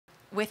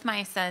with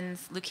my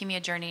son's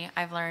leukemia journey,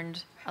 I've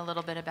learned a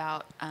little bit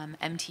about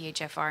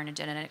MTHFR and a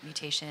genetic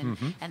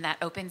mutation, and that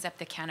opens up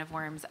the can of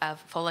worms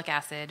of folic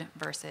acid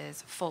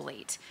versus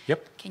folate.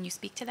 Yep. Can you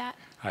speak to that?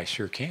 I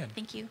sure can.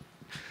 Thank you.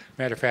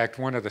 Matter of fact,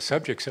 one of the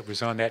subjects that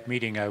was on that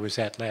meeting I was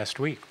at last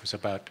week was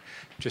about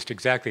just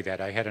exactly that.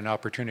 I had an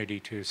opportunity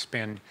to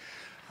spend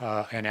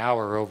an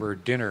hour over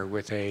dinner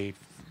with a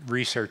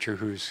researcher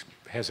who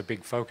has a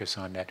big focus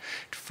on that.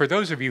 For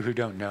those of you who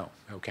don't know,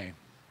 okay,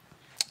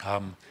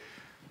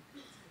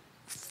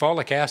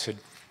 folic acid,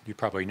 you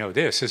probably know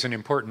this, is an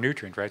important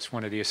nutrient, right? It's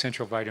one of the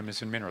essential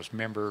vitamins and minerals,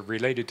 remember,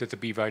 related to the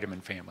B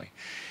vitamin family.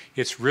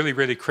 It's really,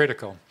 really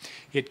critical.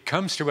 It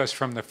comes to us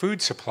from the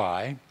food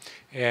supply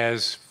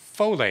as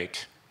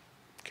folate,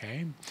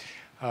 okay?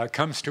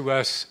 Comes to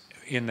us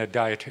in the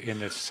diet, in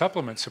the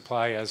supplement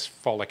supply as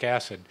folic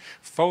acid.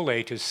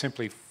 Folate is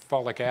simply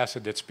folic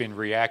acid that's been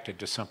reacted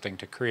to something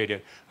to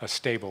create a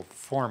stable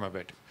form of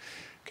it,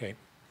 okay?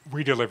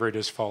 We deliver it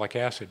as folic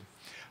acid.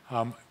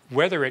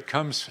 Whether it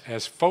comes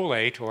as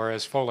folate or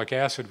as folic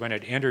acid when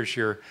it enters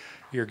your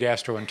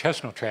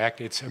gastrointestinal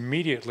tract, it's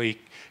immediately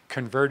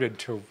converted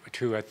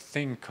to a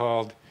thing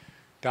called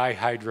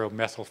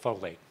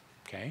dihydromethylfolate,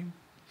 okay?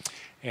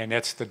 And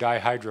that's the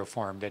dihydro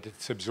form that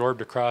it's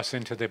absorbed across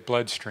into the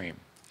bloodstream.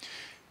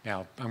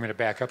 Now, I'm going to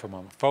back up a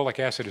moment. Folic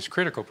acid is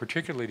critical,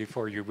 particularly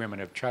for you women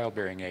of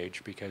childbearing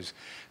age, because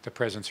the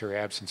presence or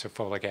absence of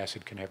folic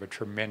acid can have a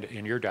tremendous,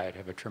 in your diet,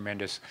 have a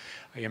tremendous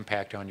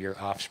impact on your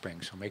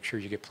offspring. So make sure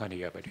you get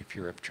plenty of it if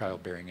you're of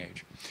childbearing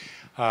age.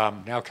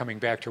 Now coming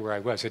back to where I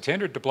was, it's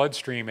entered the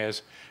bloodstream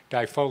as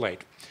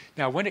difolate.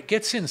 Now, when it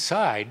gets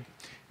inside,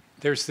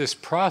 there's this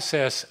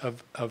process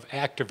of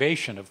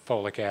activation of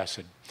folic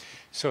acid.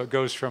 So it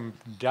goes from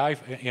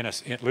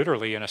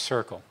literally in a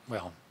circle.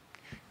 Well,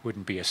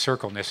 wouldn't be a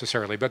circle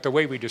necessarily, but the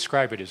way we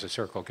describe it is a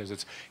circle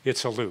because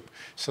it's a loop.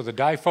 So the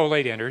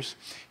difolate enters,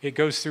 it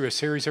goes through a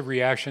series of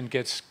reactions,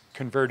 gets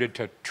converted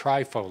to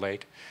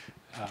trifolate,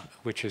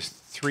 which is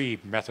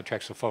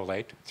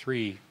 3-methyltrexylfolate,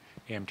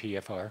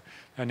 3-MTFR,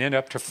 and then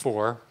up to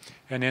 4,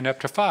 and then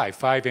up to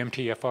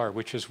 5-MTFR,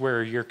 which is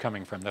where you're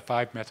coming from, the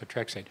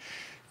 5-methotrexate.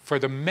 For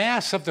the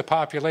mass of the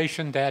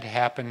population, that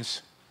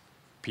happens,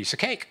 piece of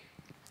cake.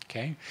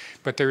 Okay?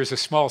 But there is a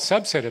small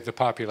subset of the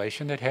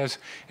population that has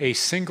a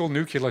single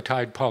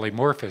nucleotide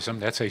polymorphism.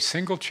 That's a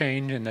single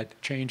change in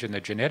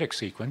the genetic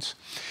sequence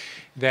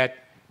that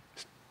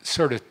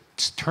sort of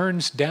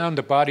turns down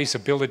the body's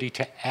ability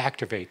to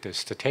activate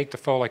this, to take the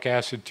folic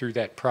acid through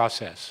that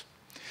process,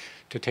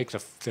 to take the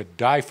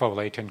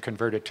difolate and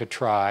convert it to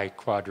tri,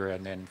 quadra,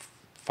 and then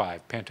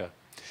 5-penta.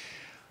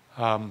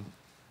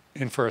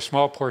 And for a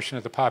small portion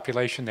of the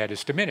population, that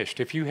is diminished.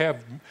 If you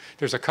have,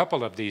 there's a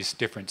couple of these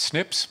different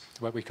SNPs,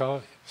 what we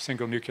call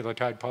single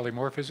nucleotide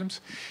polymorphisms.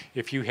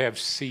 If you have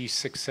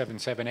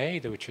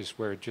C677A, which is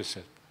where just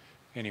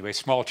anyway,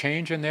 small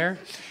change in there,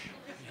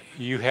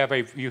 you have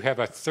a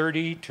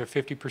 30 to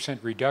 50%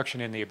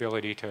 reduction in the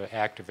ability to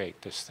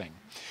activate this thing.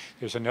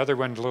 There's another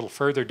one a little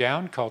further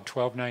down called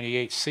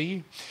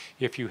 1298C.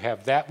 If you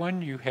have that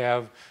one, you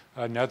have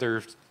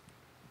another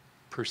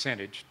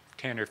percentage,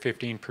 10 or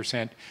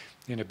 15%,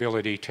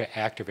 inability to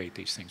activate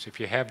these things. If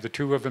you have the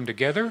two of them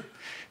together,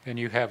 then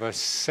you have a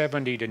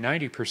 70 to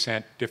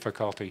 90%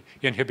 difficulty,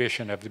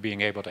 inhibition of the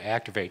being able to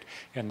activate.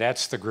 And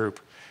that's the group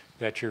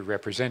that you're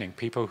representing,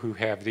 people who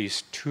have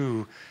these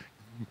two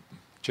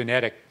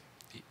genetic,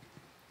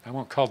 I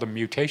won't call them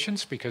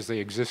mutations because they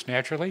exist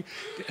naturally,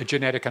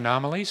 genetic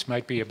anomalies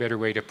might be a better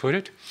way to put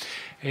it.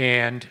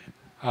 And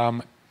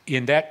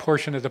in that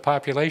portion of the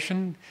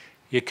population,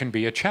 it can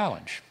be a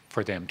challenge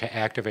for them to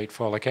activate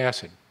folic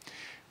acid.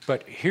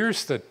 But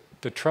here's the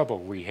trouble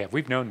we have.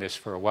 We've known this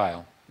for a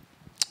while.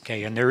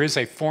 Okay, and there is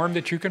a form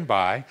that you can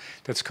buy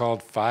that's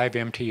called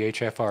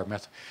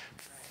 5-MTHFR,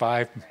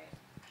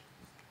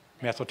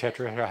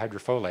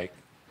 5-methyltetrahydrofolate,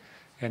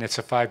 and it's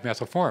a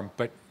 5-methyl form.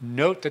 But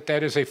note that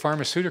that is a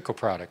pharmaceutical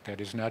product.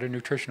 That is not a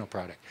nutritional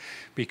product,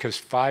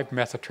 because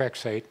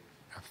 5-methylfolate,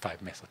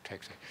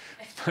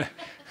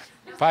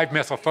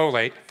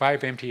 5-methylfolate,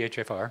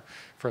 5-MTHFR,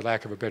 for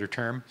lack of a better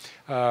term,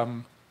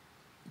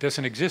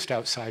 doesn't exist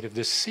outside of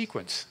this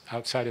sequence,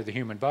 outside of the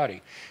human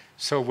body.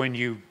 So when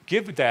you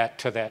give that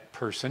to that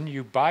person,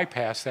 you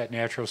bypass that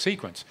natural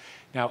sequence.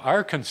 Now,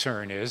 our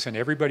concern is, and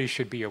everybody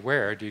should be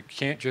aware, you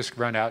can't just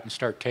run out and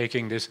start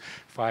taking this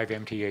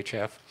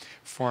 5-MTHF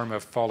form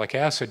of folic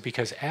acid,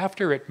 because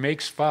after it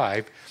makes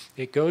 5,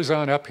 it goes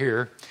on up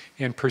here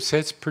and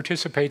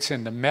participates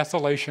in the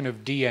methylation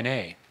of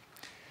DNA.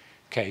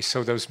 Okay,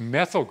 so those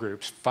methyl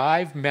groups,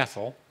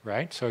 5-methyl,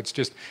 right? So it's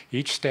just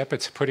each step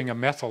it's putting a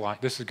methyl on.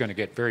 This is going to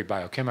get very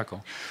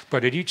biochemical.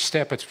 But at each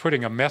step it's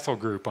putting a methyl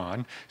group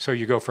on. So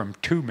you go from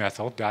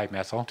 2-methyl,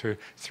 dimethyl, to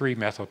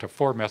 3-methyl, to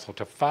 4-methyl,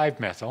 to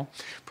 5-methyl,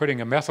 putting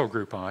a methyl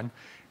group on.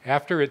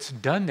 After it's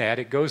done that,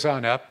 it goes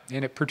on up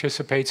and it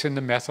participates in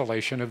the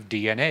methylation of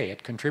DNA.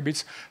 It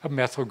contributes a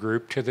methyl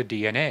group to the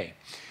DNA,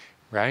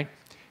 right?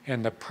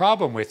 And the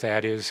problem with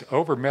that is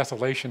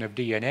over-methylation of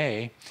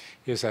DNA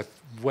is a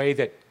way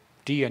that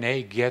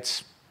DNA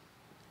gets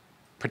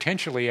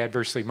potentially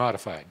adversely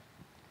modified,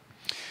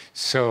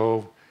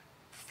 So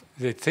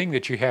the thing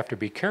that you have to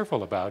be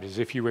careful about is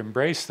if you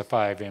embrace the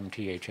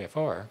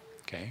 5-MTHFR,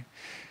 okay,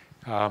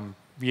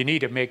 you need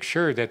to make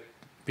sure that,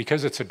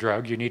 because it's a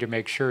drug, you need to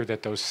make sure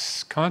that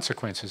those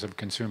consequences of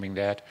consuming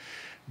that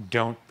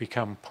don't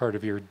become part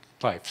of your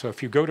life. So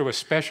if you go to a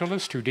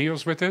specialist who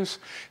deals with this,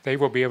 they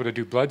will be able to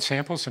do blood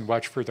samples and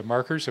watch for the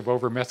markers of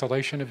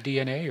overmethylation of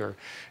DNA, or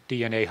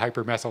DNA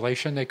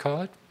hypermethylation, they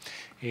call it,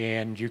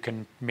 and you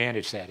can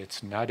manage that.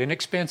 It's not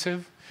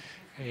inexpensive,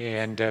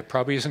 and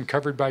probably isn't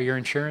covered by your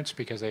insurance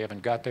because they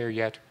haven't got there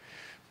yet,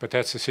 but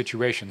that's the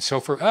situation. So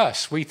for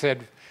us, we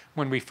said,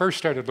 when we first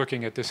started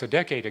looking at this a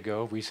decade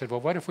ago, we said, well,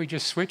 what if we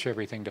just switch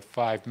everything to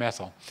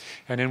 5-methyl?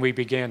 And then we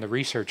began the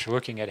research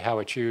looking at how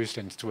it's used,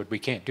 and we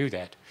can't do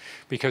that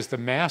because the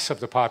mass of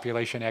the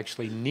population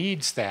actually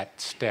needs that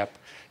step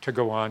to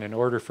go on in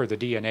order for the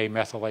DNA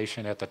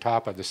methylation at the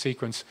top of the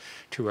sequence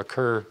to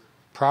occur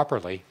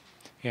properly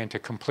and to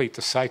complete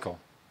the cycle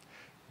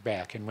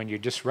back. And when you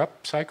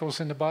disrupt cycles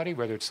in the body,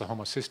 whether it's the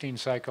homocysteine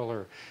cycle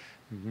or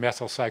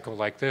methyl cycle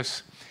like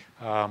this,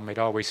 it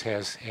always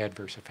has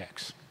adverse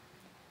effects.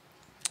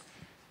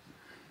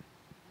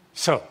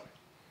 So,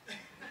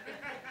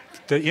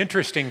 the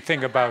interesting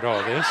thing about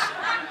all this,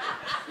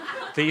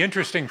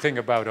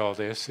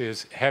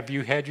 is, have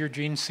you had your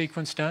gene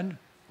sequence done,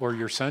 or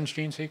your son's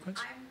gene sequence?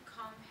 I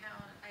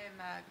am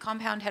a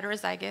compound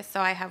heterozygous,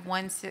 so I have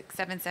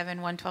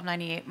 1677,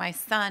 1298. My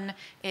son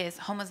is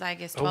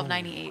homozygous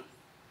 1298.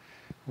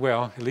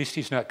 Well, at least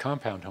he's not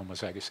compound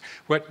homozygous.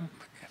 What?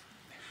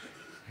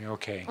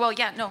 Okay. Well,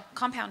 yeah, no,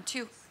 compound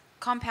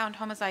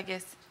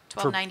homozygous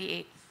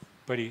 1298.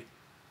 But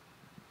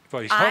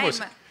well, he's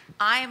homozygous.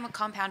 I'm a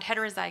compound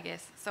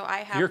heterozygous, so I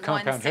have You're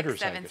compound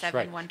 1677, heterozygous,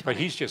 right? 128. But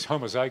he's just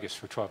homozygous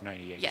for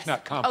 1298. Yes. He's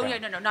not compound. Oh,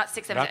 no, not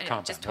 677,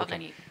 Not just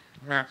compound, 1298.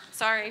 okay.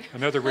 Sorry.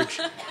 In other words,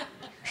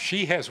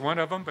 she has one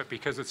of them, but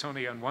because it's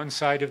only on one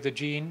side of the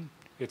gene,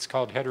 it's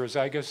called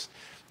heterozygous,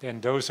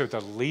 and those are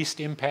the least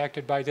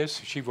impacted by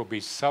this. She will be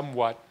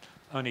somewhat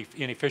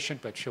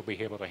inefficient, but she'll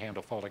be able to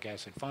handle folic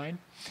acid fine.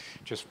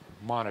 Just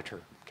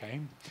monitor, okay?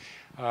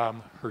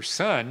 Her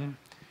son,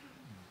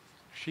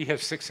 she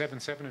has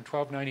 677 and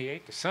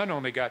 1298. The son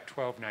only got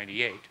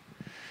 1298,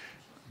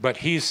 but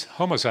he's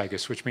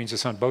homozygous, which means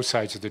it's on both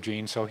sides of the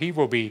gene, so he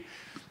will be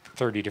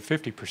 30 to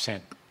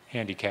 50%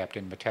 handicapped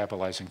in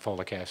metabolizing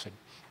folic acid.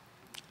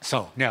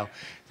 So now,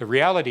 the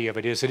reality of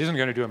it is it isn't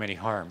going to do him any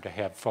harm to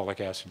have folic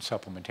acid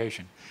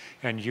supplementation.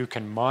 And you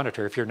can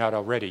monitor, if you're not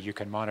already, you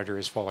can monitor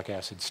his folic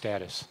acid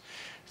status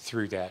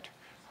through that.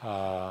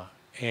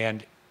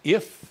 And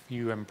if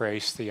you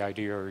embrace the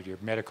idea, or your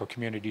medical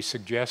community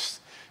suggests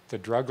the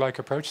drug-like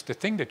approach, the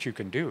thing that you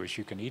can do is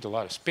you can eat a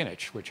lot of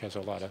spinach, which has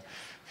a lot of,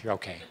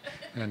 okay,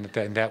 and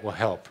then that will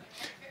help.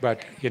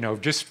 But,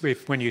 just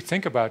when you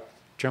think about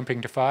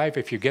jumping to 5,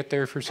 if you get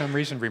there for some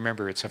reason,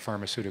 remember it's a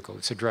pharmaceutical.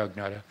 It's a drug,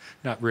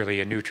 not really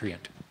a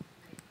nutrient.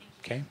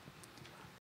 Okay?